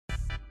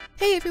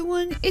Hey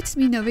everyone, it's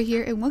me Nova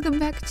here and welcome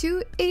back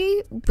to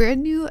a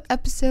brand new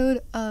episode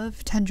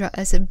of Tundra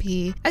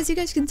SMP. As you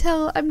guys can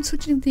tell, I'm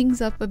switching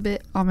things up a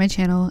bit on my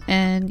channel,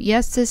 and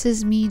yes, this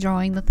is me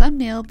drawing the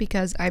thumbnail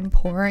because I'm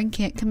poor and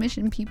can't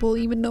commission people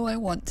even though I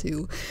want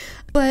to.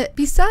 But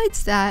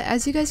besides that,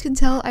 as you guys can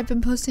tell, I've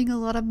been posting a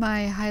lot of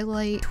my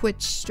highlight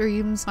Twitch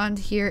streams on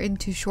here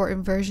into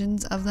shortened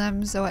versions of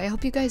them, so I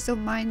hope you guys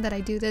don't mind that I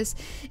do this.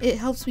 It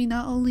helps me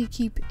not only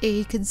keep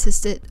a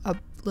consistent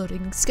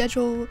uploading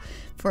schedule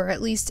for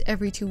at least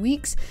every 2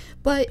 weeks,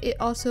 but it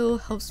also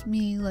helps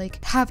me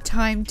like have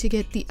time to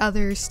get the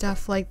other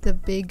stuff like the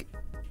big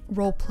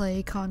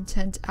roleplay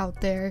content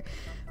out there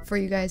for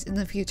you guys in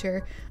the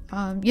future.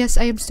 Yes,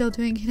 I am still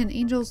doing Hidden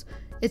Angels,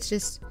 it's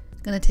just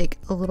gonna take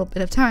a little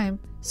bit of time,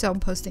 so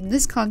I'm posting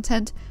this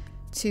content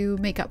to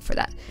make up for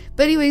that.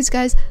 But anyways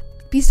guys,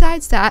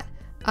 besides that,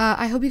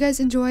 I hope you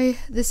guys enjoy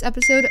this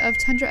episode of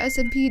Tundra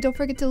SMP. Don't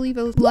forget to leave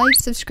a like,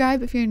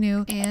 subscribe if you're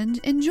new, and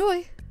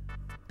enjoy!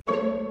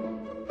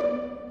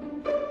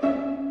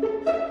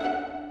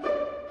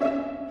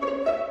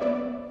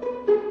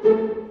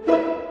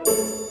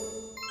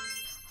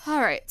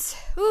 Alright,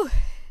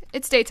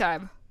 it's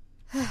daytime.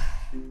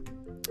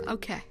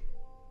 Okay.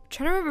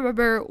 Trying to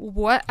remember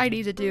what I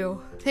need to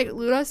do. I think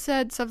Luna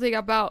said something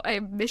about a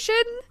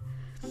mission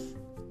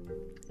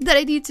that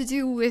I need to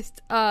do with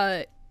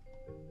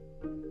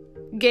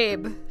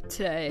Gabe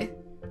today.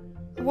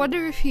 I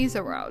wonder if he's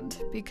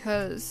around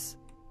because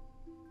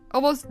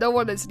almost no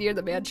one is near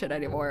the mansion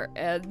anymore,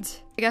 and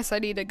I guess I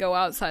need to go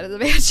outside of the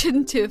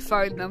mansion to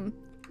find them.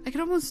 I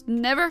can almost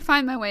never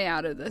find my way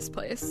out of this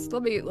place.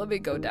 Let me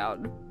go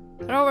down.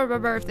 I don't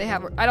remember if they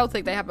have, I don't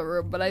think they have a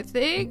room, but I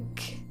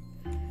think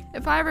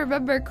if I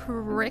remember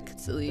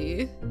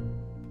correctly,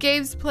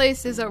 Gabe's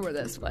place is over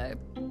this way.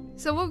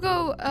 So we'll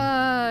go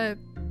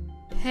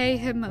pay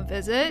him a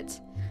visit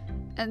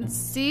and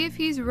see if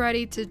he's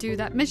ready to do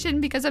that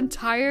mission, because I'm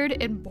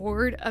tired and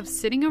bored of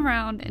sitting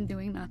around and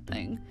doing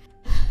nothing.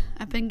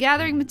 I've been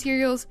gathering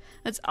materials,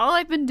 that's all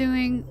I've been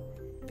doing,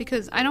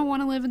 because I don't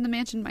want to live in the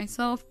mansion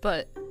myself,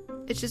 but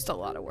it's just a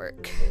lot of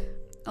work.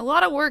 A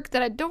lot of work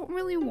that I don't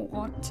really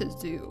want to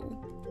do.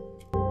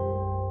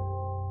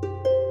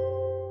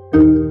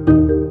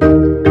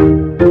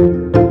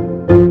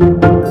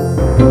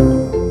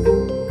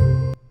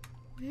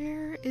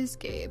 Where is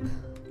Gabe?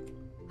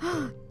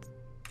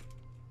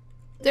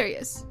 There he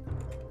is.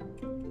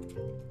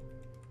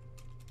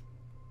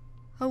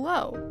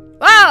 Hello.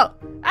 Whoa!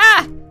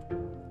 Ah!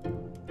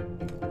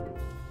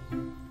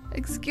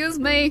 Excuse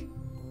me.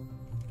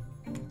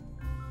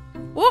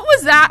 What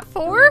was that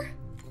for?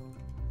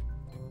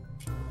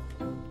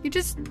 You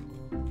just...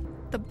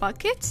 the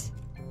bucket?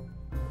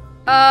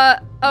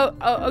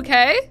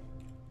 Okay.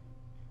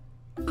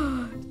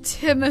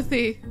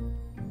 Timothy.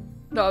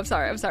 No, I'm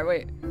sorry,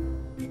 wait.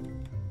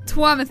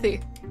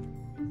 Twamothy,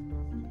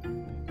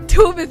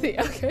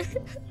 okay.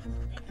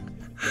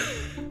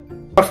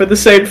 For the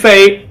same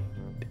fate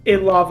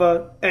in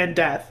lava and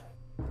death.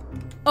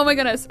 Oh my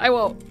goodness, I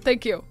will.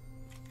 Thank you.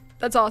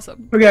 That's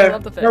awesome. Okay, I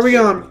love the fish. where are we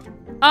going?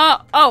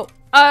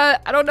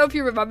 I don't know if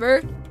you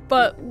remember,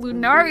 but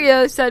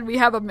Lunaria said we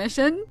have a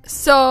mission,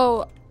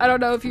 so I don't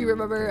know if you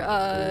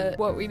remember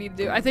what we need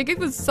to do. I think it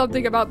was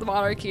something about the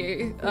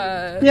monarchy.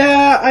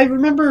 Yeah, I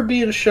remember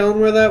being shown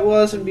where that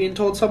was and being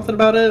told something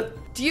about it.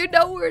 Do you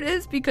know where it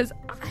is? Because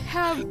I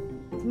have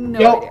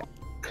no idea.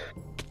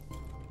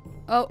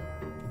 Oh,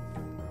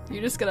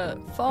 you're just gonna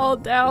fall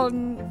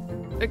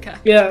down. Okay.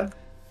 Yeah.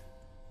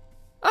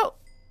 Oh,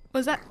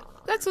 was that?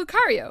 That's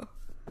Lucario.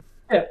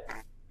 Yeah.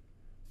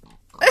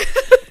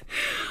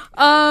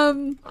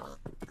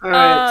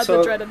 Alright,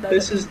 so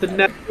this is the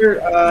nether.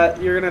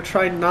 You're gonna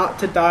try not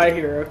to die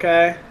here,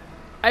 okay?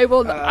 I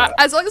will not.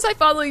 As long as I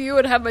follow you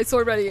and have my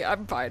sword ready,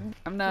 I'm fine.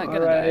 I'm not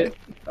gonna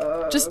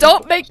die. Just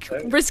don't make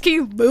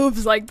risky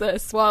moves like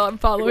this while I'm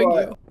following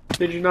you.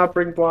 Did you not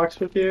bring blocks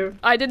with you?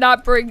 I did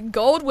not bring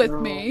gold with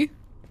me.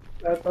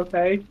 That's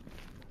okay.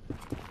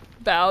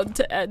 Bound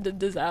to end in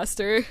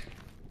disaster.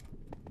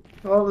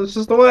 Well, this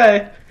is the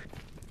way.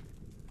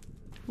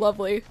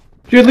 Lovely.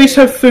 Do you at least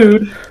have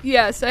food?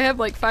 Yes, I have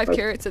like 5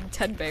 carrots and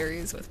 10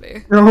 berries with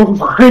me. Oh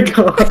my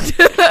god.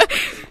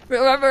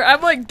 Remember,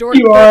 I'm like dork.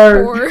 You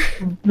are poor.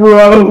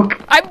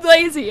 Broke. I'm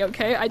lazy,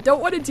 okay? I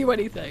don't want to do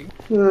anything.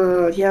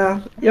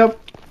 Yeah. Yep.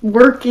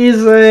 Work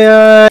is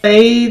a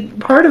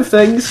part of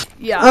things.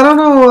 Yeah. I don't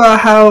know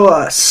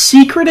how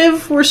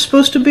secretive we're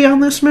supposed to be on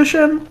this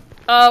mission.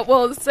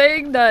 Well,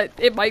 saying that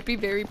it might be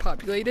very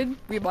populated,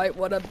 we might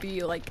want to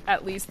be like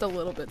at least a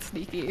little bit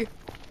sneaky.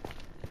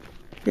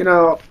 You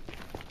know,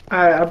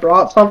 I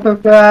brought something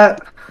for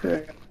that.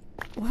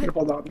 What?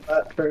 Hold on to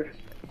that first.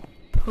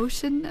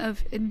 Potion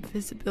of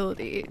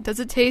invisibility. Does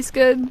it taste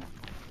good?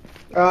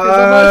 Because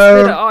I'm gonna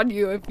spit it on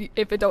you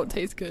if it don't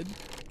taste good.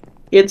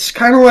 It's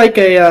kind of like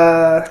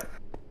a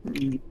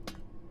kind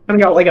of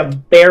got like a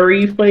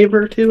berry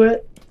flavor to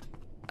it.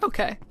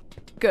 Okay,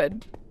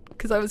 good.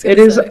 Because I was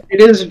gonna say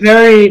it is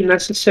very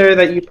necessary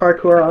that you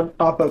parkour on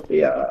top of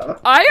the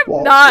I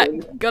am not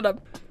gonna.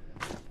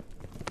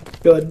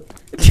 Good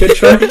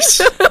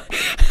choice.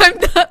 I'm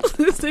not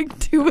losing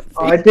to a thief.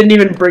 Oh, I didn't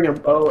even bring a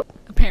boat.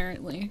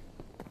 Apparently.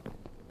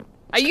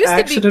 I used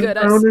to be good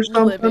at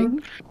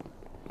living.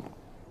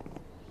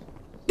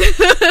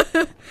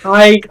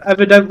 I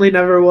evidently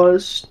never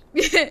was.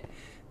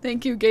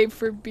 Thank you, Gabe,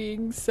 for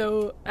being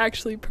so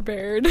actually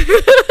prepared.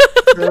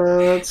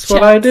 That's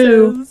what I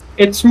do.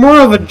 It's more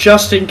of a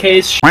just in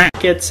case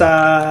gets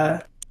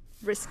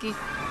risky.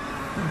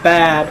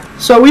 Bad.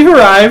 So we've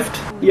arrived.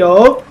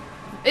 Yo.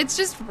 It's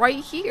just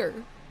right here.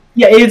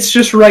 Yeah, it's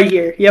just right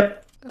here.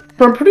 Yep. Okay.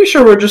 But I'm pretty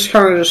sure we're just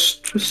kind of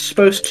just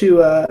supposed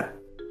to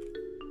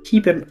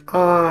keep an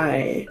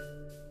eye.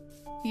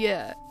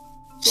 Yeah.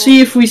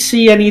 See if we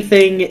see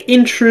anything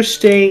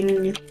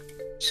interesting,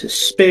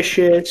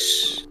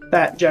 suspicious,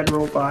 that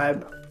general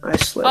vibe. I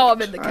slipped. Oh,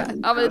 I'm in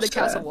the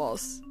castle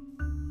walls.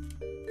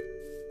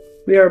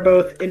 We are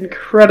both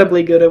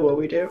incredibly good at what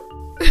we do.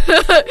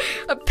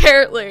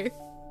 Apparently.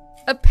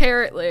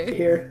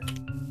 Here.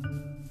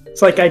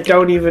 It's like I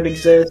don't even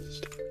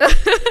exist.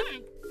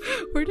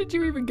 Where did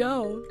you even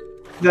go?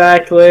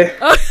 Exactly.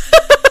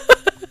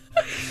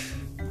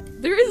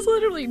 There is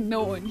literally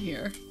no one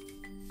here.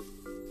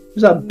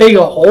 There's a big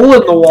hole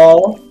in the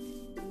wall.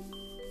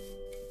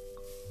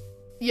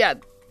 Yeah,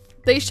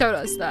 they showed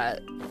us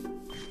that.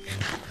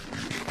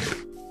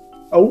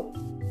 Oh.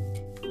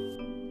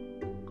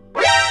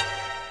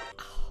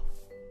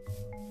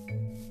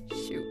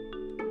 Shoot.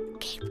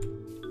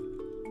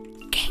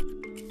 Gabe.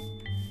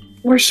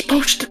 We're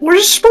supposed to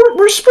watch.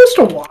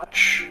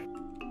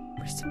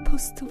 We're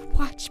supposed to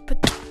watch, but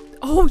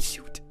oh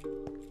shoot.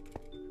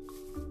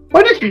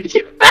 What did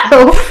you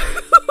know?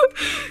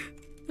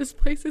 This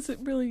place isn't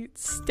really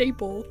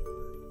stable.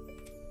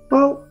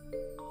 Well,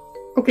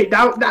 okay,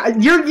 now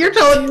you're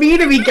telling me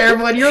to be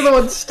careful, and you're the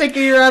one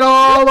sticking your head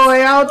all the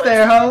way out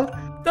there, huh?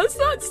 Let's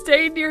not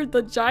stay near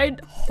the giant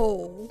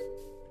hole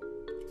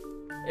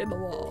in the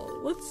wall.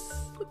 Let's.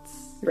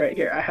 Right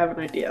here, I have an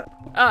idea.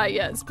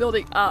 Yes,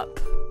 building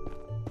up.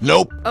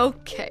 Nope.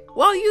 Okay.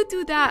 While you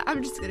do that,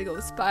 I'm just gonna go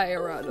spy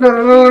around.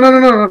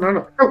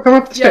 No. Oh, come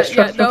up the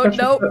stairs.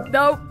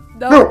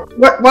 No.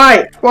 What?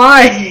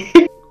 Why?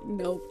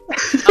 Nope.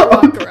 I'll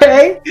walk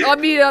Okay. around. I'll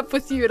meet up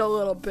with you in a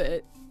little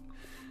bit.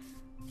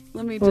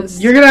 Let me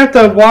just... You're gonna have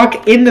to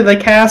walk into the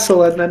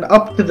castle and then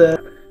up to the...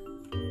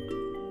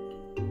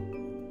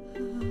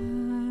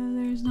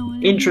 there's no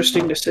one.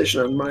 Interesting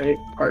decision on my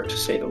part, to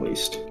say the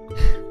least.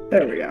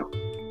 There we go.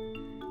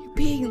 You're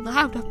being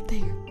loud up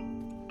there.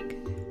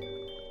 Okay.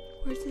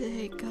 Where did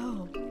they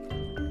go?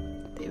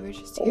 They were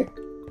just here.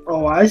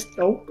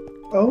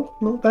 Oh,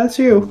 no, that's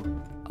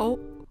you. Oh.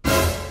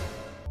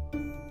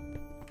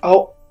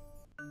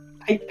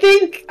 I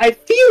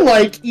feel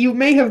like you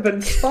may have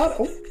been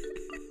spotted.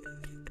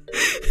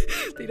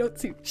 They don't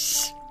see.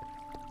 Shh.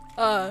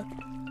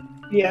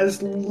 He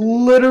has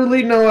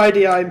literally no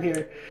idea I'm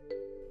here.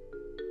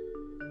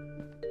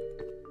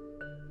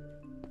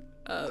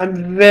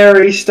 I'm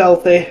very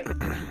stealthy.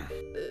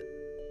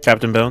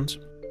 Captain Bones?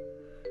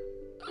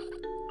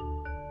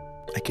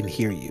 I can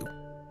hear you.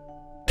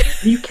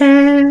 You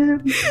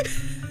can.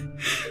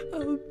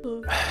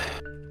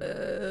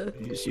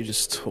 You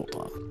just hold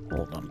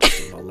on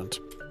just a moment.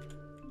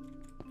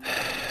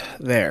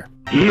 There.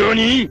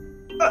 NANI?!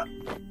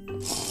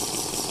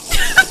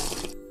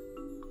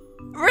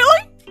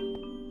 Really?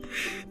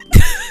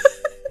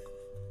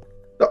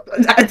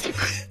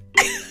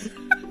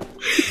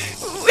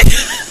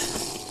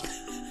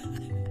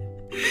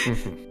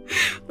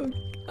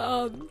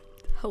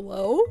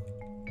 Hello?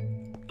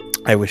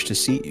 I wish to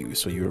see you,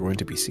 so you are going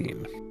to be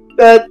seen.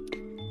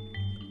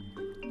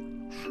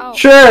 How?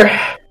 Sure.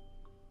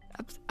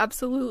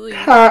 Absolutely.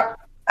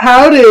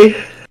 Howdy.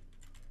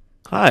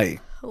 Hi.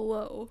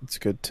 Hello. It's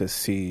good to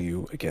see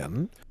you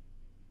again.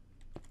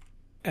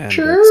 And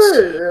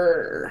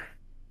sure.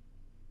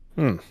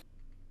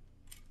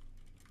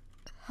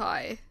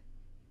 Hi.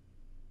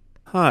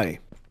 Hi.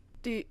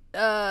 Do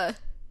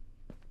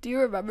you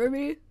remember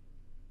me?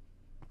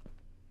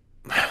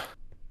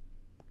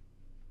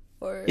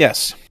 Or...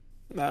 Yes.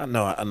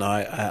 No,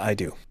 I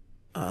do.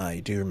 I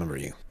do remember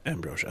you,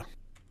 Ambrosia.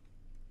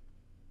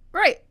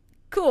 Right.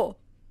 Cool.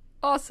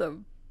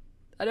 Awesome.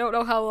 I don't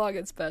know how long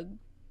it's been,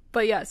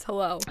 but yes,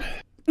 hello.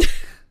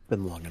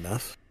 Been long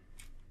enough.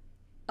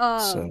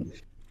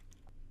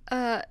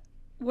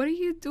 What are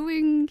you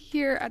doing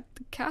here at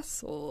the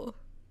castle?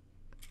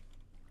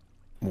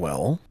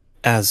 Well,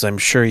 as I'm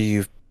sure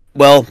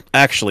well,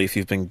 actually, if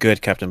you've been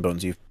good, Captain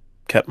Bones, you've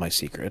kept my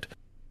secret.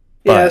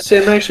 Yeah, see,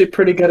 I'm actually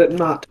pretty good at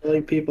not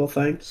telling people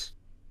things.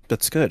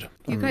 That's good.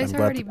 You guys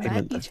already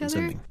met each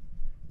other?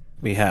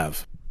 We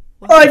have.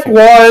 Like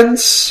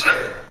once.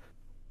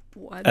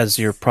 As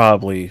you're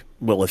probably,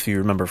 well, if you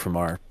remember from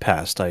our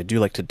past, I do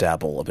like to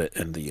dabble a bit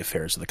in the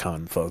affairs of the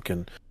common folk,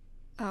 and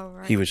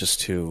he was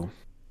just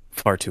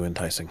far too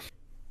enticing.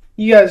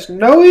 You guys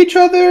know each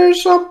other or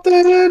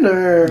something,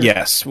 or?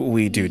 Yes,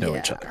 we do know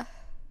each other.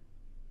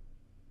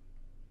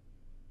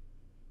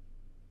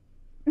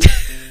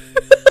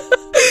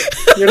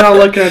 You're not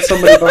looking at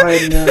somebody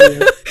behind me, are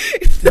you?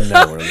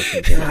 No, we're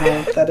looking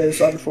at that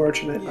is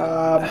unfortunate.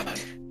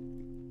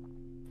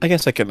 I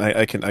guess I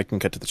can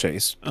cut to the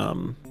chase,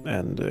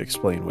 and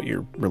explain what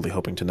you're really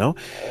hoping to know.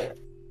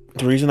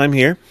 The reason I'm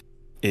here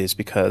is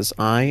because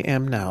I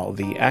am now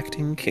the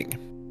acting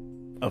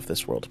king of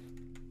this world.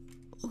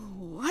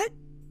 What?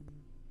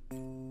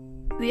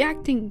 The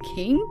acting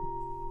king?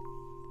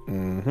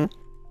 Mm-hmm.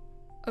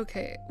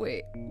 Okay,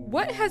 wait.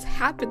 What has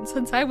happened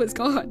since I was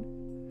gone?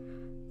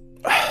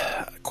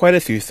 Quite a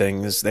few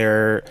things.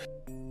 There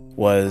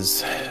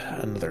was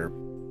another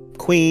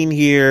queen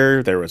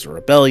here. There was a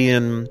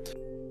rebellion.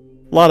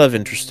 A lot of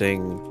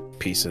interesting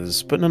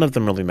pieces, but none of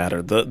them really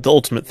matter. The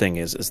ultimate thing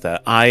is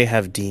that I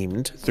have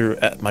deemed, through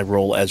my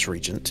role as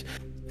regent,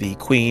 the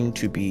queen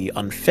to be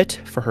unfit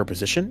for her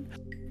position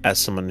as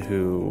someone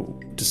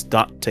who does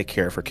not take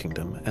care of her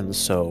kingdom, and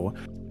so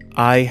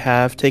I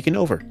have taken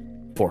over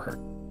for her.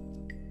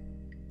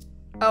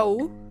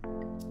 Oh.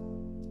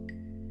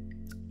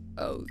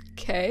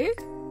 Okay.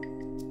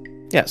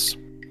 Yes,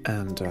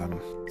 and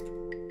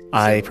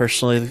I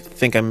personally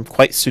think I'm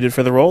quite suited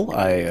for the role.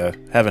 I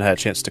haven't had a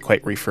chance to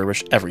quite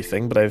refurbish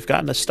everything, but I've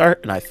gotten a start,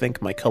 and I think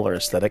my color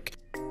aesthetic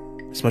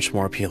is much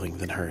more appealing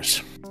than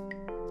hers.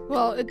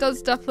 Well, it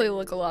does definitely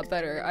look a lot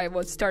better. I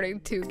was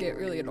starting to get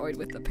really annoyed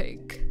with the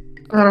pink.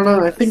 I don't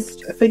know. I think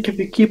if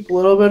you keep a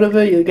little bit of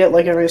it, you get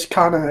like a nice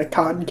kind of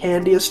cotton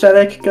candy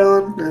aesthetic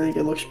going. I think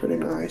it looks pretty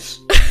nice.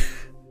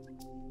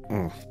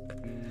 Mm.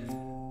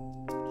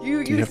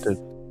 You have to.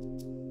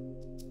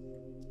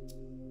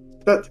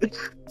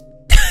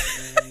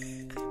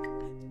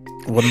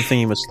 One thing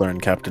you must learn,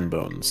 Captain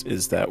Bones,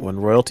 is that when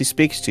royalty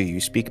speaks to you,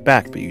 you speak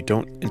back, but you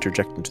don't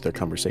interject into their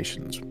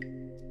conversations.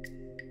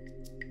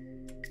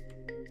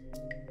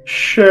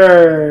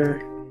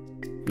 Sure.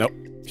 Nope,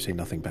 you say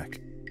nothing back.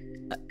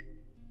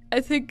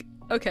 I think...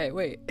 Okay,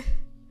 wait.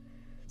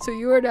 So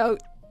you are now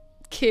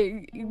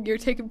king, you're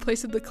taking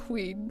place of the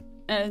queen,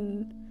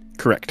 and...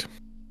 Correct.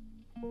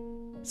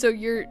 So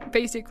you're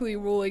basically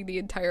ruling the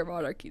entire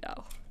monarchy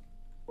now.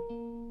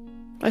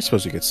 I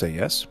suppose you could say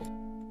yes.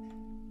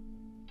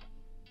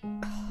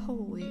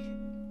 Holy...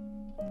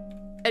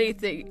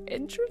 Anything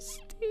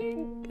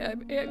interesting?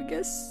 I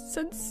guess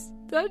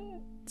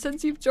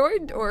since you've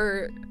joined,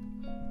 or...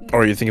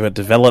 Or you think about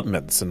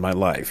developments in my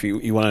life.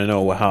 You want to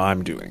know how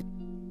I'm doing.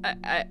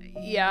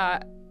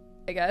 Yeah,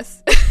 I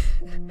guess.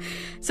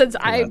 Since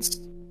I've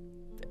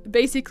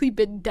basically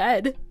been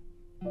dead.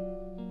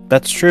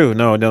 That's true.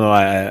 No,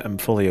 I am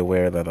fully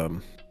aware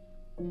that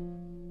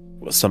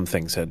some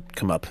things had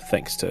come up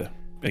thanks to,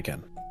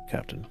 again,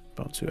 Captain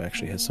Bones, who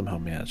actually has somehow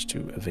managed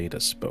to evade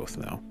us both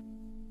now.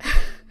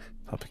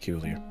 How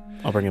peculiar.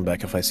 I'll bring him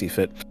back if I see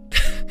fit.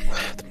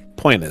 The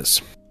point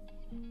is,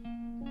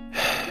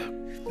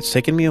 it's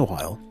taken me a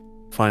while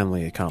to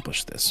finally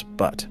accomplish this,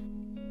 but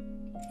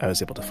I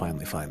was able to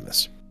finally find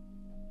this.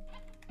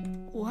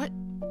 What?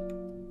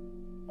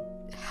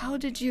 How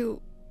did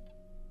you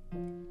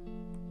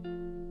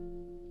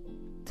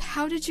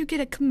get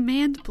a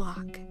command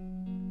block?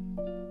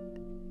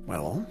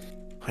 Well,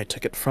 I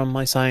took it from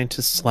my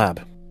scientist's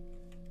lab.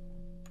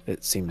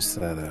 It seems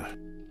that,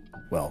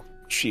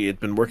 she had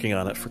been working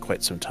on it for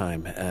quite some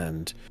time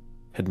and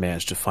had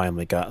managed to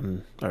finally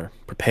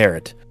prepare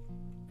it.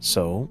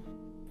 So,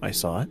 I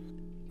saw it,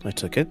 I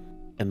took it,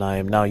 and I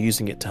am now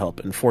using it to help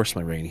enforce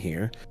my reign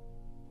here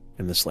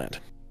in this land.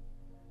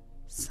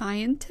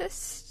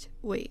 Scientist?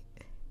 Wait.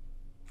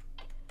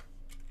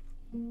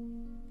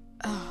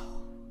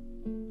 Oh.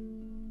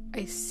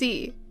 I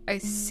see.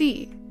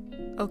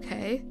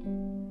 Okay.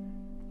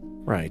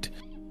 Right.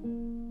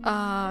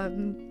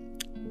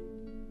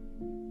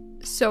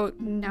 So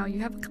now you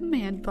have a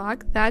command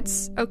block.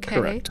 That's okay.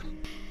 Correct.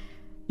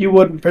 You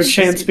wouldn't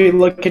perchance be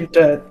looking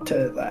to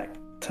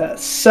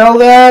sell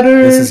that,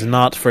 or... This is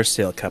not for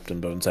sale, Captain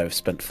Bones. I've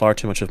spent far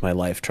too much of my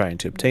life trying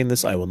to obtain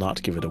this. I will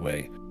not give it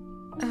away.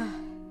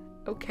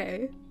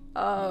 Okay.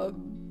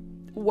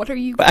 What are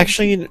you... But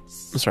actually,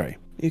 sorry,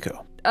 you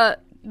go.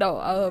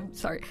 No,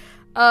 sorry.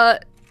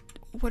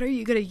 What are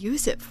you gonna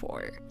use it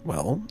for?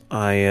 Well,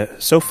 I,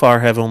 so far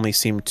have only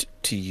seemed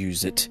to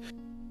use it,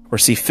 or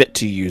see fit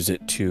to use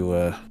it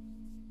to,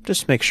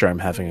 just make sure I'm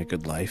having a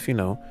good life,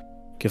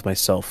 give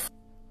myself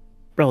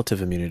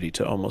relative immunity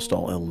to almost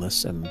all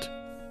illness, and,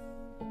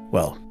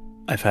 well,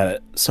 I've had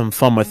some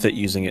fun with it,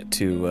 using it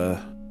to,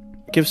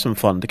 give some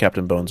fun to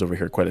Captain Bones over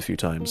here quite a few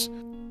times.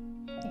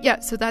 Yeah,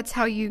 so that's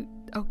how you...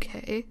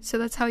 Okay, so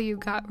that's how you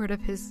got rid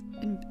of his...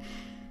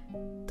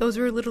 Those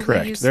were literally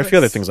correct. useless. There are a few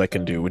other things I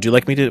can do. Would you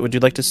like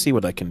to see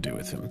what I can do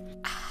with him?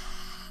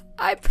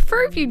 I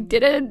prefer if you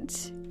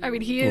didn't. I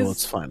mean, he is... Well,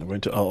 it's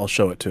fine. I'll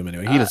show it to him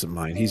anyway. He doesn't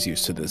mind. He's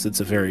used to this.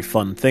 It's a very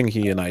fun thing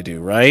he and I do,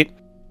 right?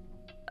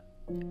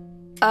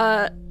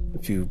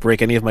 If you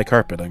break any of my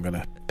carpet, I'm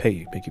gonna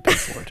make you pay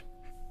for it.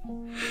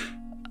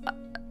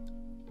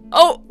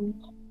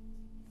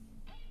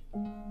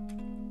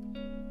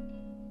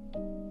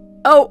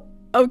 Oh,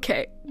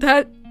 okay.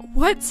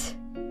 What?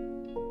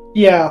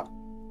 Yeah.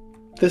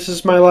 This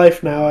is my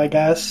life now, I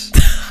guess.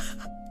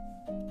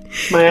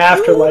 My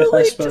afterlife,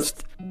 I suppose.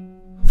 Just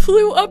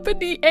flew up in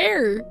the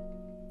air.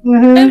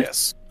 Mm-hmm.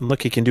 Yes. And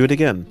look, he can do it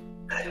again.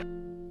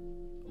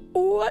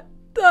 What?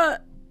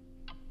 But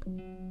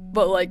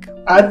like,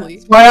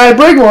 That's why I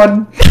bring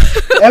one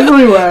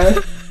everywhere.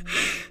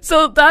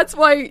 So that's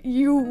why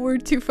you were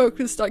too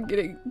focused on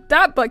getting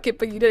that bucket,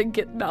 but you didn't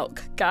get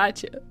milk.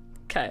 Gotcha.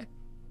 Okay.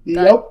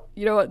 Yep.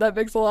 You know what? That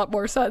makes a lot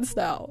more sense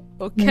now.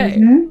 Okay.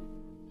 Mm-hmm.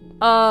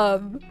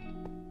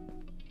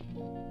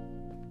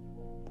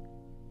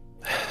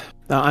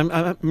 Now,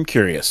 I'm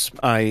curious.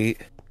 I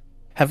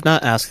have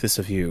not asked this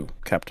of you,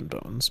 Captain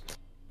Bones,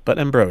 but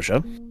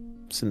Ambrosia,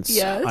 since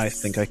Yes? I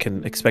think I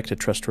can expect a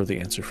trustworthy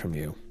answer from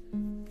you.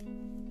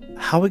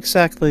 How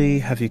exactly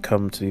have you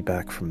come to be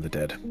back from the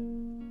dead?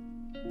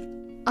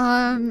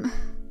 I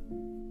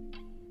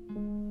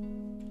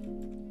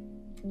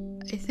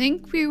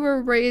think we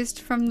were raised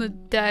from the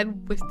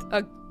dead with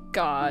a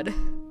god.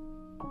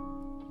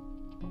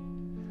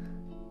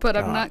 But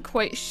I'm not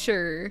quite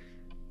sure.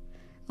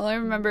 All I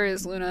remember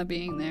is Luna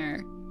being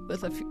there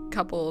with a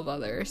couple of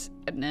others,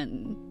 and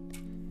then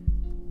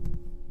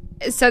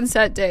since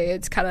that day,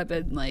 it's kind of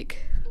been like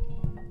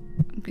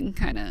I've been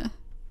kind of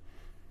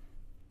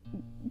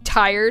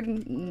tired,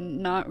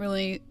 not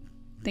really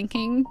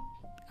thinking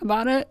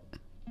about it,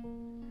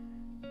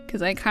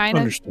 because I kind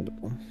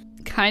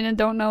of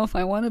don't know if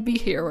I want to be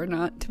here or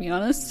not, to be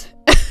honest.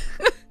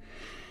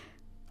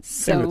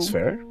 So I think it's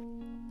fair.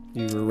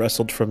 You were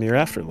wrestled from your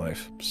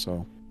afterlife,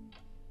 so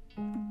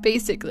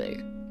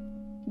basically.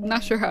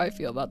 Not sure how I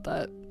feel about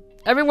that.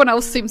 Everyone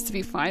else seems to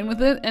be fine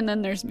with it, and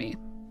then there's me.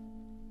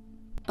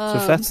 So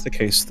if that's the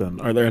case,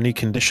 then are there any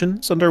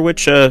conditions under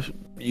which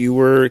you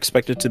were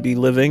expected to be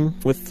living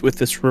with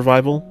this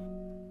revival?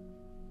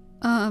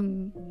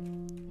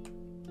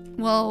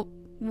 Well,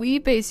 we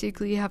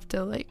basically have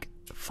to like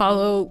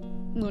follow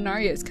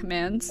Lunaria's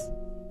commands,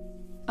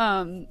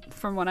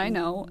 from what I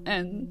know,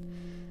 and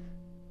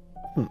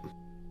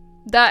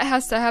that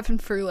has to happen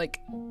for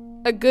like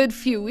a good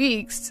few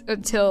weeks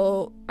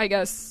until, I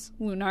guess,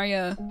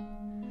 Lunaria,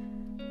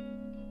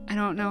 I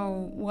don't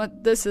know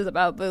what this is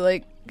about, but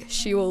like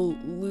she will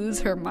lose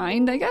her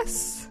mind, I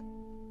guess,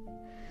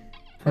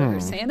 or her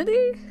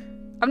sanity.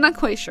 I'm not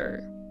quite sure,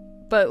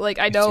 but like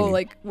I know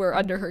like we're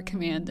under her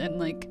command, and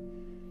like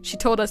she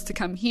told us to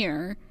come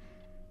here,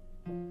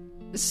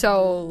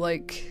 so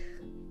like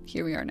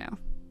here we are now.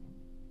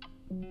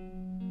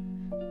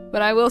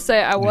 But I will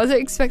say, I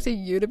wasn't expecting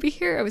you to be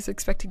here. I was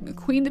expecting the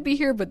queen to be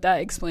here, but that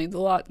explains a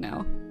lot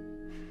now.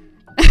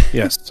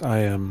 Yes, I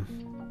am.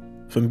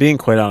 If I'm being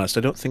quite honest,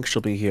 I don't think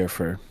she'll be here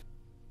for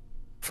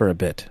a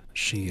bit.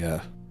 She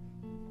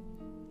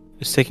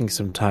is taking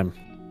some time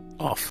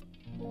off.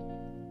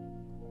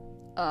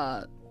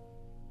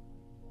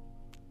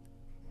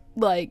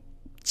 Like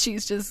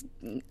she's just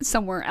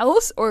somewhere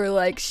else, or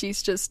like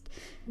she's just.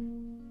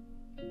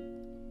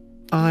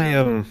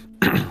 I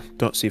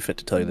don't see fit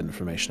to tell you the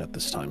information at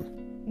this time.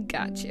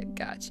 Gotcha.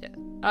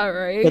 All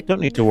right. But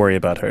don't need to worry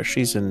about her.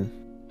 She's in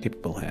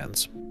capable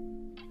hands.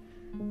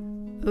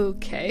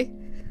 Okay.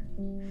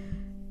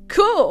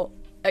 Cool.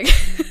 I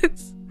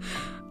guess.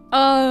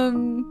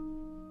 I'm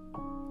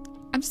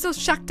still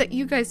shocked that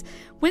you guys.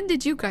 When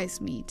did you guys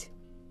meet?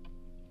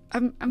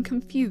 I'm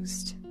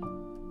confused.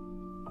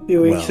 A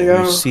few weeks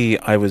ago. You see,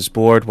 I was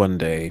bored one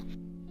day,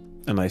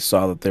 and I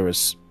saw that there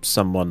was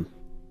someone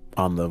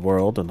on the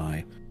world, and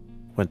I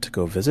went to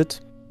go visit,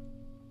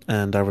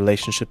 and our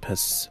relationship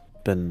has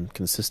been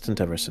consistent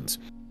ever since.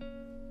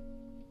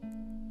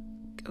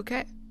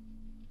 Okay.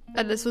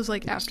 And this was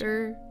like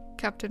after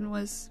Captain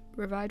was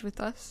revived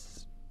with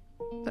us?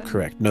 Then?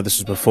 Correct. No, this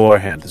was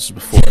beforehand. This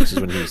is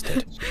when he was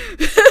dead.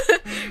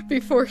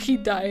 Before he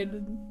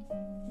died.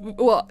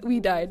 Well,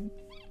 we died.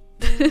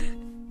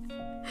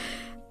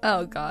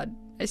 Oh god.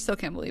 I still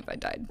can't believe I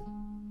died.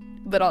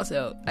 But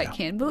also, I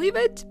can believe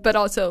it, but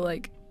also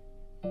like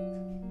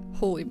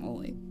holy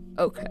moly.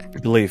 Okay.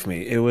 Believe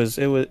me, it was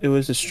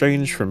as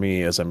strange for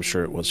me as I'm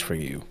sure it was for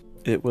you.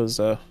 It was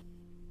a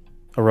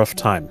rough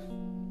time,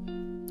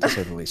 to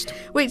say the least.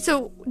 Wait,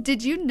 so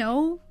did you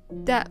know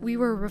that we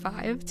were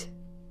revived?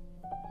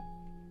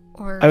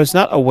 Or I was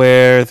not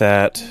aware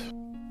that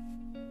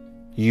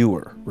you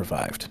were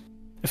revived,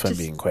 if I'm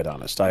being quite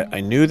honest.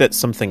 I knew that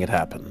something had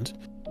happened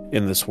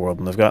in this world,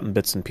 and I've gotten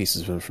bits and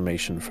pieces of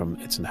information from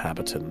its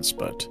inhabitants,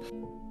 but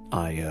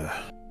I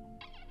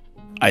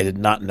did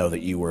not know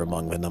that you were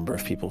among the number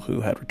of people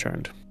who had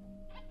returned.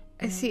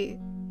 I see.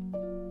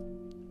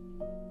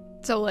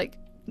 So, like,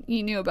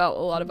 you knew about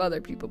a lot of other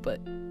people,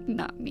 but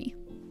not me.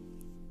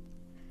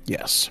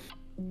 Yes.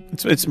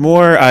 It's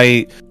more,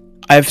 I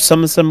have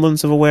some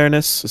semblance of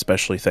awareness,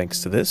 especially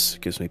thanks to this.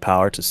 It gives me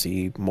power to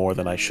see more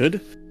than I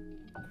should,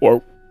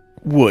 or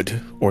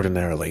would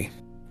ordinarily.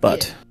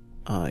 But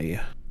I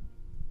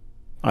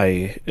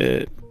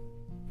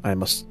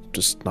must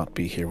just not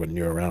be here when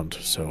you're around,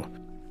 so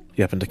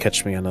you happen to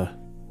catch me on a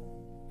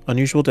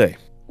unusual day.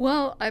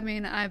 Well, I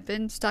mean, I've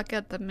been stuck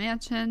at the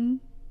mansion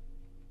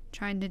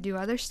trying to do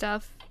other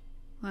stuff.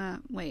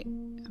 Wait,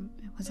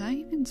 was I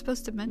even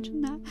supposed to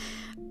mention that?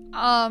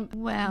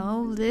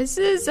 Well, this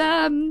is,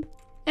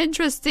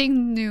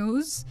 interesting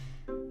news.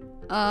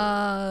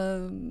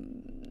 I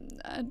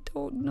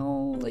don't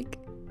know, like...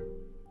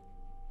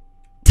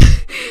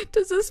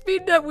 Does this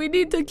mean that we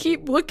need to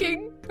keep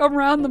looking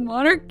around the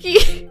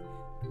monarchy?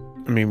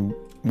 I mean,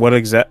 what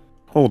exact?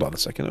 Hold on a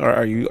second.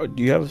 Are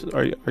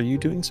you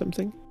doing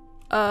something?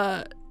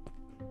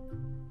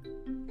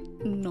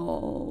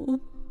 No.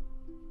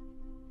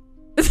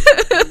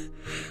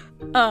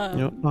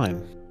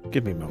 Fine.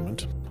 Give me a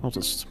moment. I'll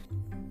just.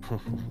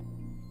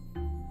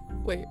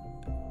 Wait.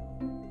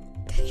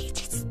 Did he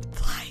just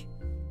fly?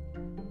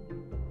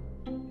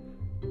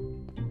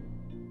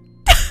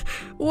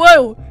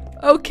 Whoa.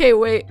 Okay,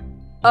 wait.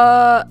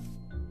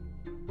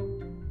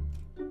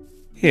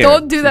 Here,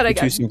 don't do that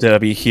again. You seem to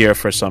be here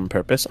for some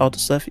purpose. I'll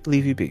just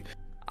leave you be.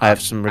 I have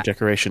some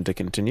redecoration to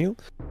continue.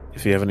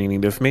 If you have any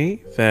need of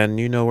me, then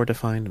you know where to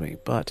find me.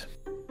 But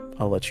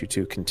I'll let you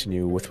two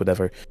continue with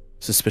whatever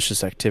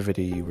suspicious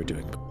activity you were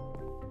doing.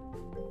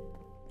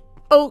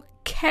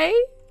 Okay.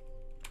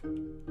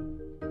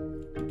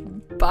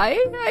 Bye,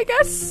 I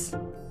guess.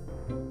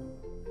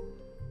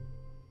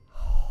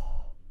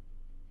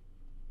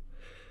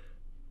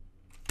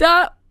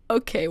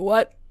 Okay,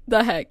 what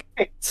the heck?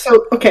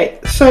 So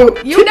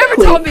you never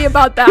told me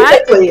about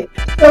that.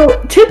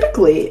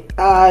 Typically,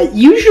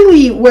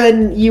 usually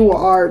when you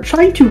are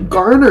trying to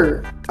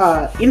garner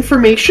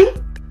information,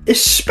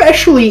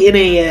 especially in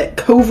a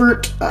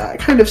covert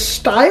kind of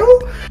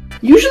style,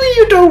 usually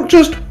you don't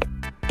just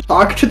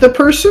talk to the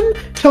person,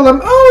 tell them,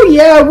 "Oh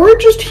yeah, we're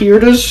just here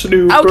to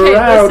snoop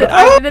around." Listen,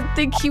 I didn't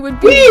think he would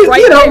be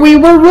there. We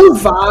were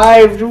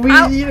revived.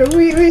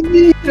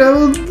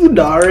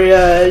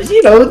 Lunaria,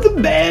 the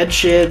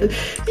mansion.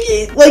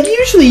 Like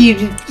usually,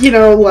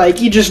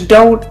 you just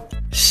don't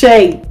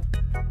say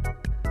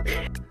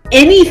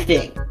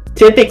anything.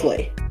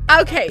 Typically.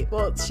 Okay,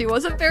 well, she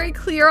wasn't very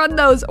clear on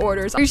those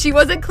orders. She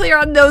wasn't clear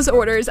on those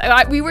orders.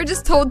 We were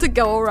just told to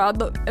go around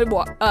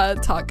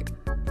and talk.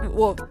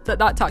 Well,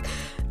 not talk.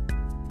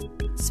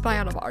 Spy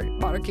on a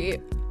monarchy.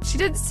 She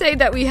didn't say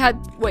that we had.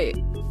 Wait,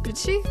 did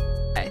she?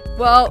 Okay.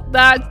 Well,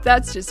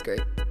 that's just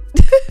great.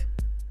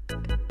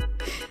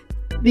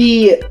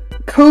 The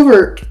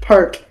covert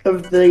part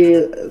of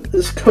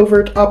this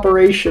covert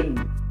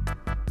operation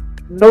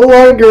no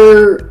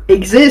longer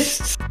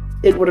exists.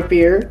 It would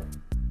appear.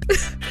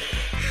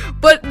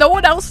 But no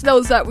one else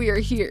knows that we are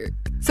here,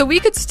 so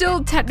we could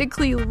still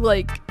technically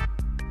look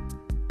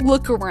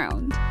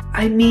around.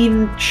 I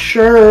mean,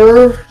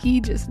 sure.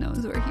 He just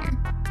knows we're here.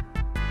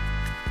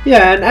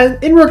 Yeah,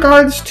 and in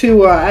regards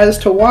to as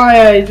to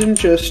why I didn't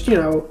just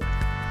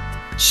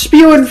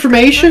spew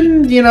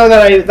information,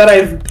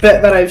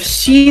 that I've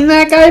seen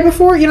that guy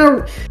before,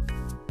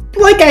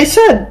 like I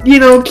said,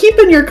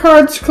 keeping your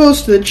cards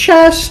close to the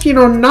chest,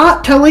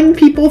 not telling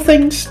people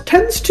things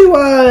tends to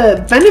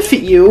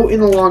benefit you in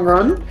the long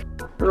run.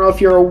 I don't know if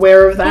you're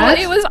aware of that.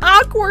 Well, it was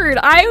awkward.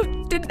 I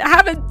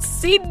haven't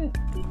seen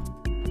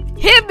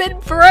him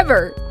in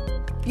forever.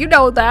 You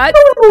know that.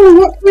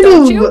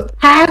 Don't you?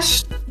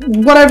 Past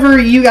whatever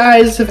you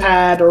guys have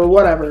had or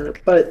whatever,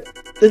 but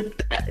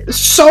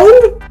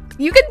so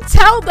you can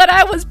tell that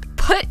I was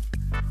put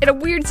in a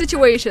weird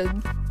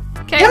situation.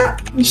 Okay. Yeah.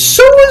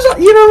 So was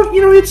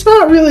it's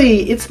not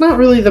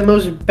really the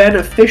most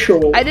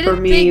beneficial. I didn't for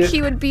me think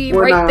he would be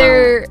right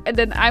there, and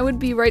then I would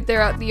be right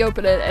there out in the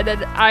open, and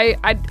then I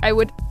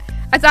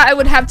thought I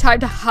would have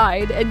time to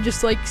hide and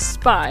just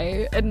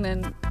spy, and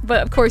then,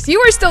 but of course you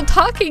were still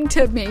talking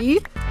to me.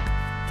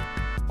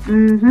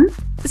 Mm-hmm.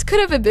 This could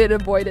have been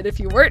avoided if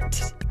you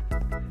weren't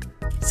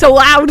so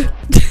loud.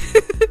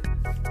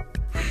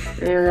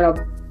 You're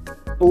gonna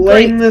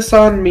blame this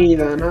on me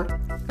then, huh?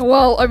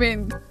 Well, I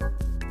mean,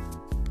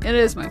 it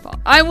is my fault.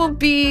 I will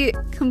be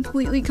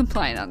completely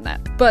compliant on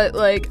that, but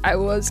I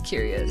was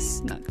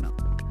curious. Not gonna.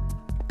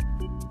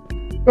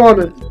 Go on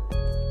then.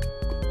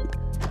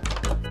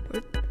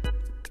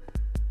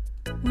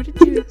 What did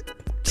you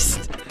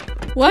just?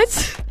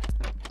 What?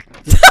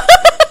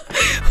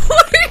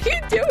 What are you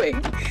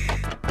doing?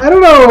 I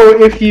don't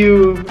know if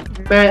you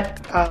met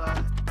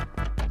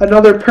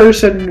another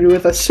person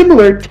with a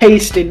similar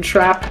taste in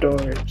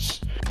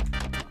trapdoors.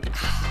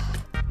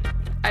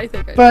 I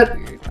think I know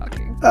who you're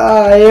talking.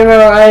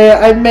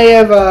 I may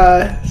have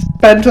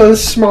spent a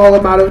small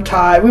amount of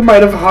time. We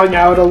might have hung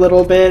out a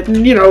little bit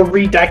and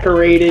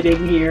redecorated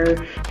in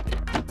here.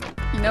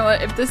 You know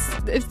what? If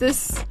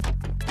this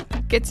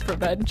gets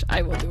revenge,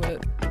 I will do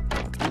it.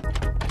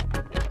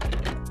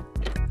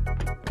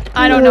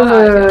 I don't know how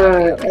I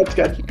feel. That's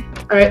good.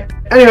 Alright,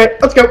 anyway,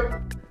 let's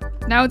go.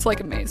 Now it's like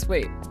a maze.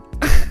 Wait.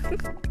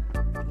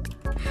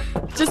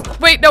 Just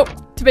wait, no,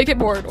 to make it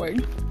more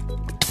annoying.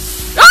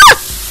 Ah!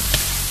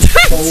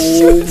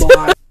 Oh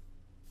my.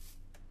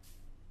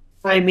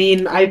 I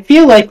mean, I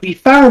feel like we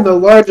found the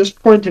largest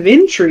point of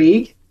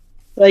intrigue.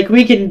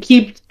 We can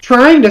keep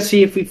trying to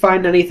see if we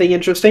find anything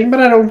interesting, but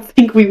I don't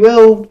think we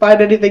will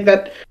find anything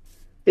that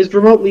is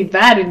remotely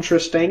that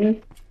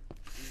interesting.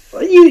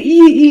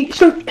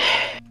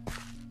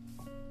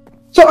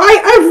 So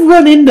I've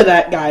run into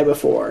that guy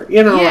before,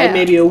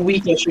 maybe a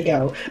weekish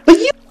ago. But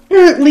you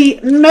apparently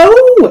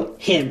know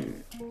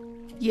him.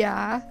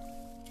 Yeah.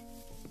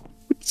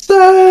 What's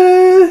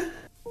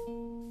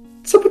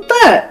up with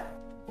that?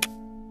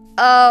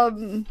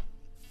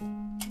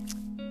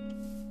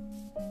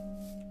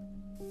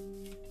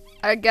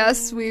 I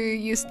guess we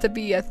used to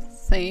be a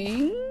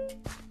thing?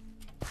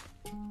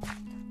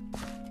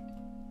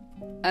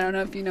 I don't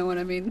know if you know what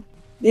I mean.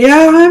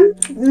 Yeah,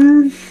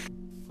 I'm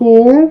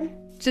cool.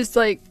 Just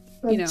like,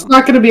 you know. It's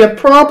not gonna be a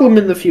problem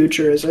in the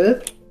future, is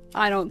it?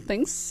 I don't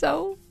think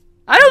so.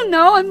 I don't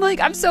know.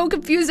 I'm so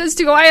confused as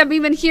to why I'm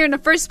even here in the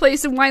first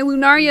place and why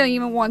Lunaria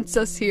even wants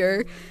us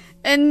here.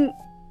 And,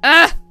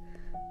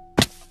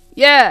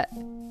 yeah.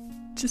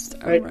 Just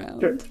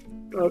around.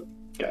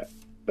 Okay.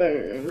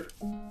 There.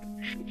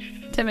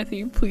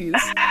 Timothy, please.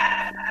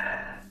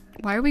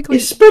 Why are we going?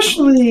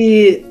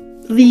 Especially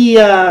the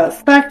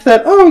fact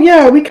that, oh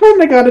yeah, we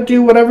kind of got to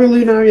do whatever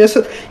Lunaria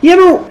said. You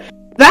know,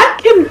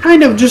 that can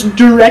kind of just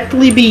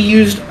directly be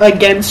used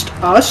against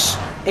us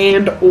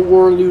and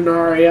or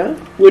Lunaria,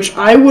 which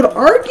I would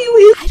argue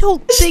is I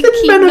don't think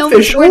he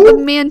knows where the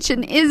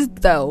mansion is,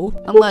 though.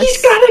 Unless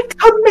he's got a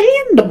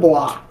command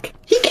block.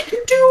 He can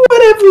do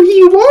whatever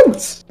he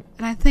wants.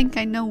 And I think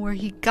I know where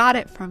he got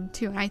it from,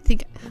 too. And I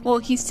think, well,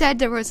 he said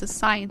there was a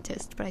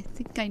scientist, but I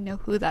think I know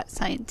who that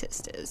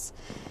scientist is.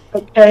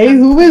 Okay,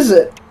 who is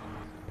it?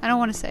 I don't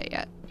want to say it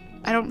yet.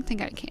 I don't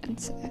think I can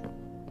say it.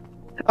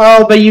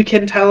 Oh, but you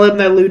can tell him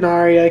that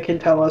Lunaria can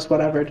tell us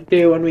whatever to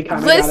do, and we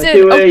kind of gotta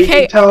do it. Okay. You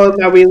can tell him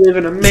that we live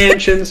in a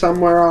mansion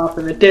somewhere off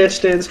in the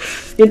distance.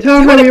 You can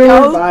tell him that we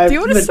revive. Do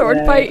you want a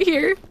sword fight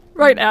here,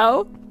 right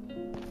now?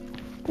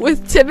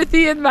 With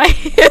Timothy in my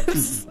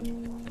hips?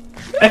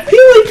 I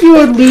feel like you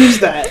would lose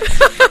that.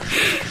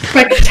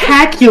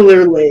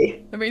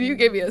 Spectacularly. I mean, you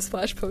gave me a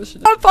splash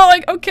potion. I'm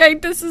falling! Okay,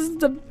 this is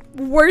the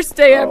worst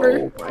day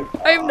ever.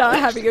 I am not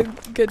having a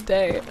good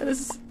day.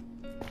 This is...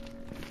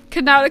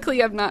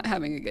 Canonically, I'm not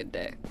having a good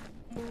day.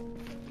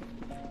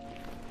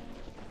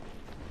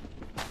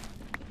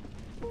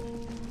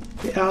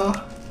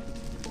 Yeah.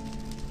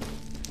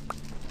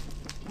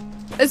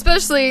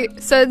 Especially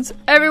since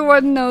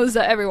everyone knows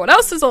that everyone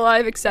else is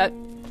alive, except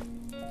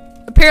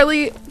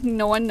apparently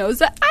no one knows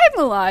that I'm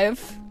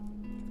alive.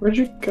 Where'd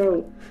you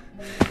go?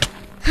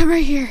 I'm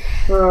right here.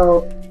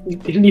 Oh, you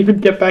didn't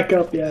even get back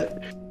up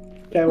yet.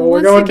 Okay, well,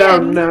 we're Once going again,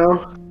 down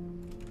now.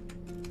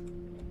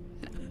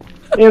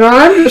 You know,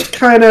 I'm just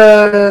kind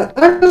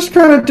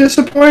of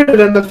disappointed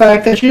in the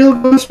fact that you'll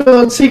go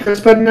spilling secrets,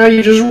 but now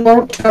you just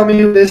won't tell me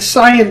who this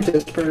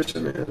scientist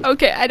person is.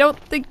 Okay, I don't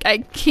think I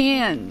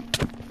can.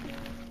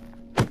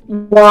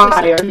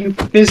 Why? Are you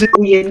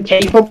physically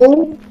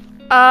incapable?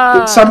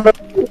 Did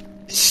somebody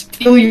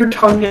steal your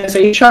tongue as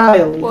a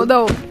child? Well,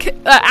 no.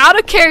 Out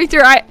of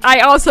character,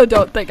 I also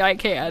don't think I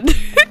can.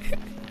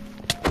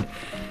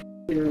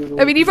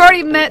 I mean, you've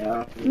already met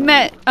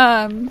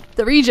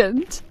the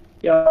regent.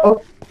 Yeah.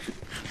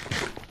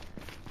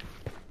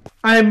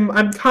 I've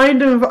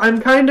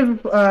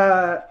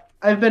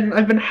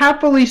been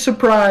happily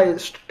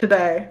surprised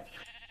today.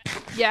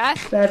 Yeah?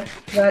 That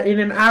in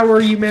an hour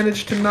you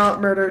managed to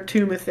not murder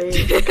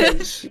Timothy,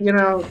 because,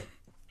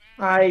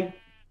 I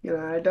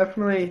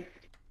definitely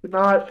did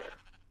not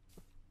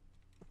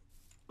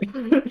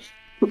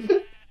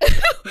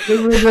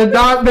did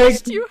not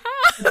make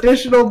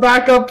additional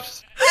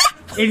backups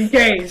in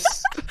case.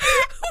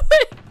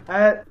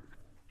 That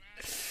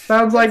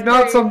sounds like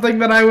not something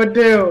that I would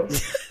do.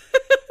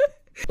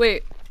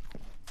 Wait.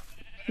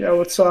 Yeah,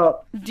 what's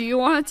up? Do you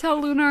want to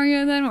tell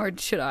Lunaria then, or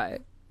should I?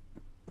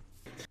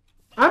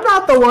 I'm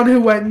not the one who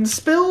went and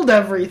spilled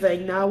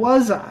everything, now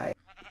was I?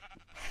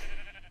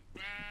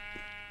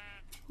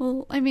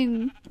 Well, I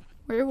mean,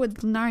 where would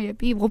Lunaria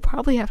be? We'll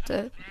probably have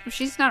to... If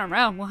she's not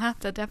around, we'll have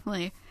to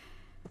definitely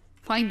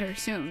find her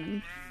soon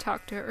and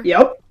talk to her.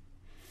 Yep.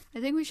 I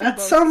think we should That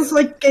both sounds go.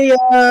 like a,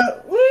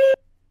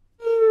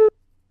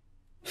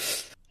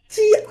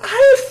 See,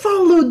 I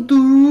followed the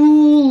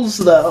rules,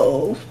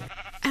 though.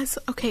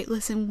 Okay,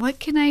 listen, what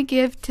can I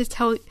give to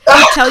tell you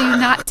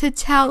not to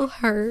tell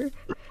her?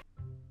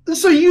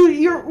 So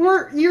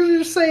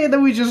you're saying that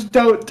we just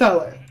don't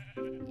tell her?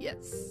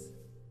 Yes.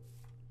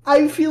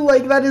 I feel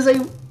like that is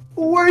a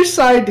worse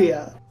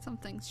idea.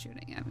 Something's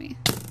shooting at me.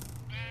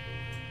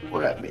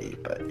 Or at me,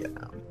 but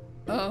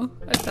Oh,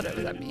 I thought it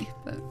was at me,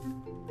 but...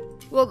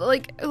 Well,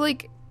 like,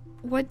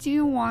 what do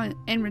you want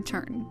in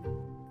return?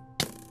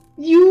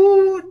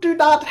 You do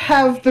not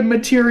have the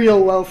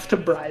material wealth to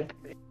bribe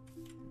me.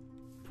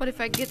 What if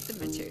I get the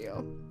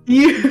material?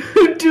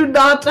 You do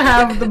not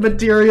have the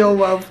material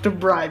wealth to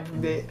bribe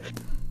me.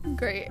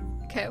 Great.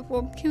 Okay,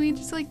 well, can we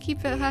just,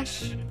 keep it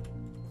hush?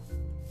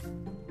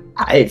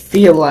 I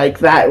feel like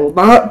that will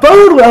not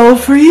bode well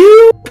for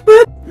you,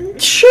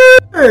 but sure.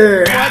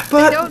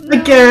 But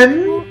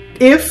again,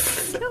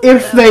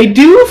 if they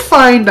do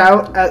find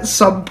out at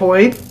some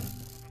point,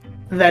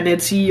 then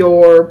it's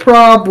your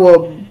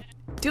problem.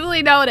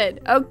 Duly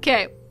noted.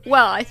 Okay,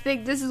 well, I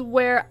think this is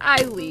where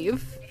I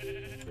leave.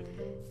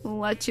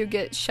 Let you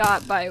get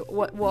shot by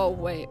what? Whoa,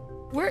 wait.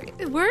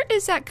 Where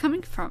is that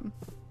coming from?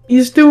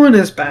 He's doing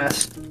his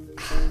best.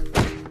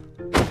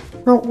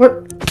 No,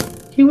 what?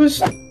 He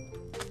was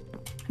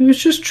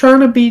just trying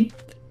to be...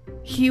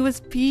 He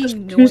was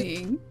being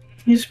annoying.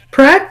 He's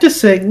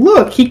practicing.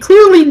 Look, he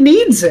clearly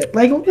needs it.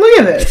 Like, look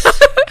at this.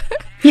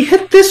 He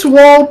hit this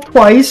wall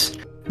twice,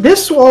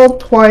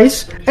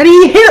 and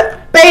he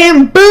hit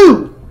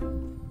bamboo!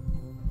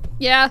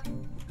 Yeah.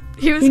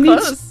 He was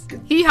close.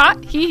 He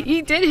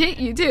did hit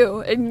you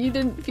too, and you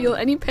didn't feel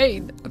any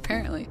pain,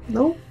 apparently.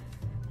 Nope.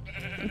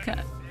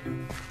 Okay.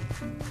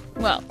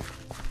 Well.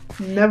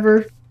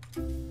 Never.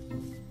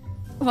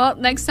 Well,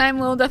 next time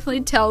we'll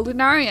definitely tell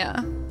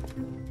Lunaria.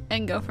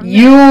 And go from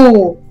there.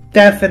 You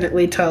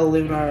definitely tell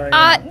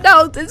Lunaria.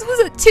 No, this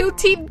was a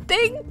 2-team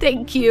thing,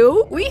 thank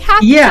you. We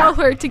have to tell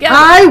her together.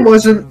 I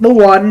wasn't the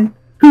one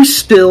who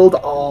spilled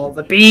all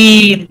the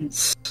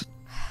beans.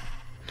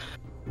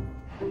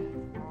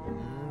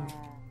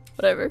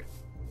 Whatever.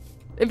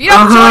 If you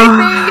don't join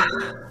me,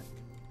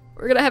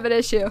 we're gonna have an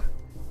issue.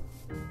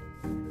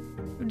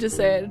 I'm just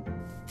saying.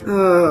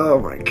 Oh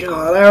my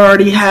god, I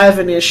already have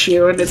an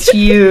issue and it's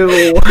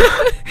you.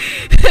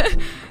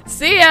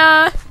 See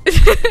ya!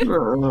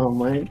 Oh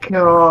my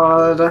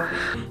god.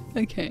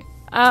 Okay.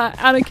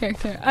 Out of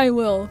character. I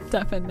will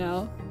deafen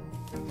now.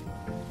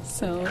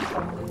 So.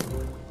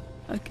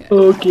 Okay.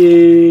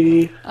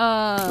 Okay.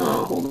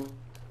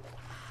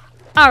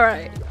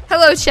 Alright.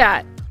 Hello,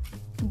 chat.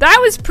 That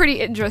was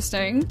pretty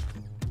interesting.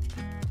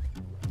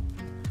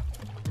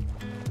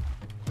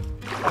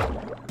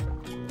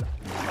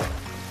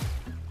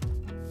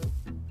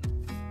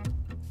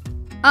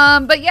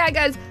 But yeah,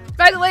 guys,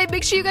 by the way,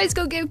 make sure you guys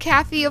go give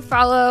Kathy a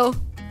follow.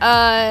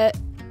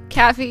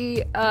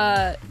 Kathy,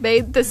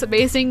 made this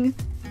amazing,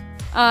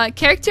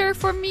 character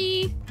for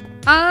me.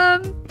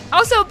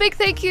 Also, a big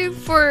thank you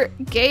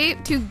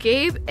to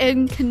Gabe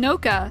and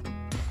Kanoka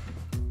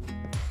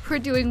for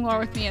doing lore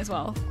with me as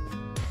well.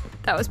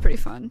 That was pretty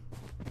fun.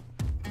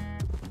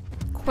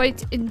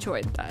 Quite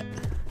enjoyed that.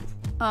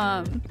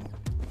 I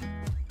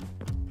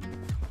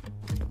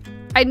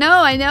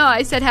know,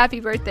 I said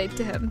happy birthday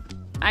to him.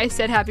 I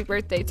said happy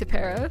birthday to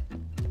Para.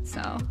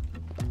 So,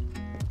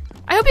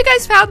 I hope you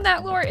guys found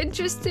that lore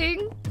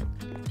interesting.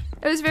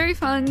 It was very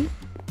fun.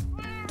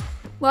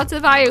 Lots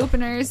of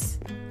eye-openers.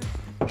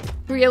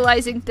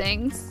 Realizing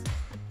things.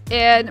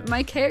 And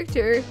my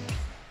character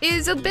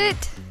is a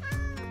bit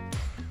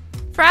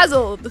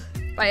frazzled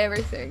by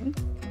everything.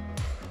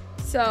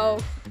 So,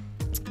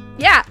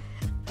 yeah.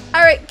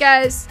 Alright,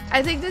 guys.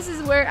 I think this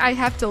is where I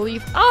have to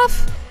leave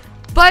off.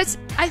 But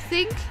I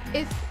think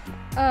if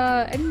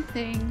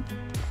anything,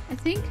 I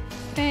think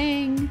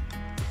Fang.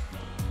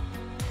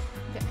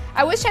 Okay.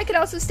 I wish I could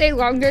also stay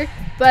longer,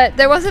 but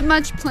there wasn't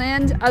much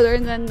planned other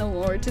than the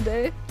lore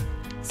today.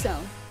 So,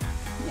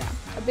 yeah,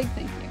 a big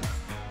thank you.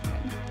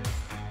 Okay.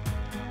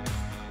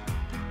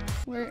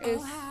 Where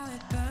is?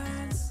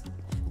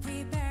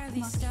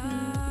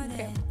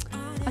 Okay.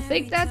 I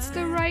think that's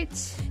the right.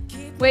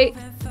 Wait.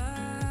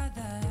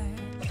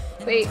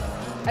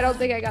 I don't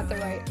think I got the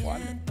right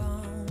one.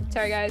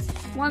 Sorry, guys.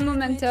 One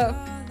memento.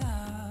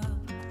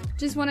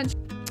 Just want to.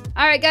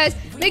 Alright, guys.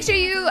 Make sure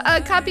you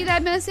copy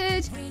that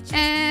message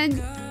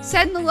and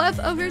send the love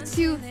over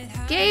to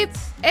Gabe.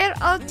 And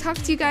I'll talk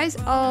to you guys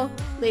all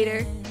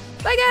later.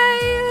 Bye,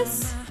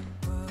 guys.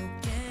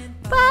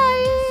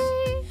 Bye.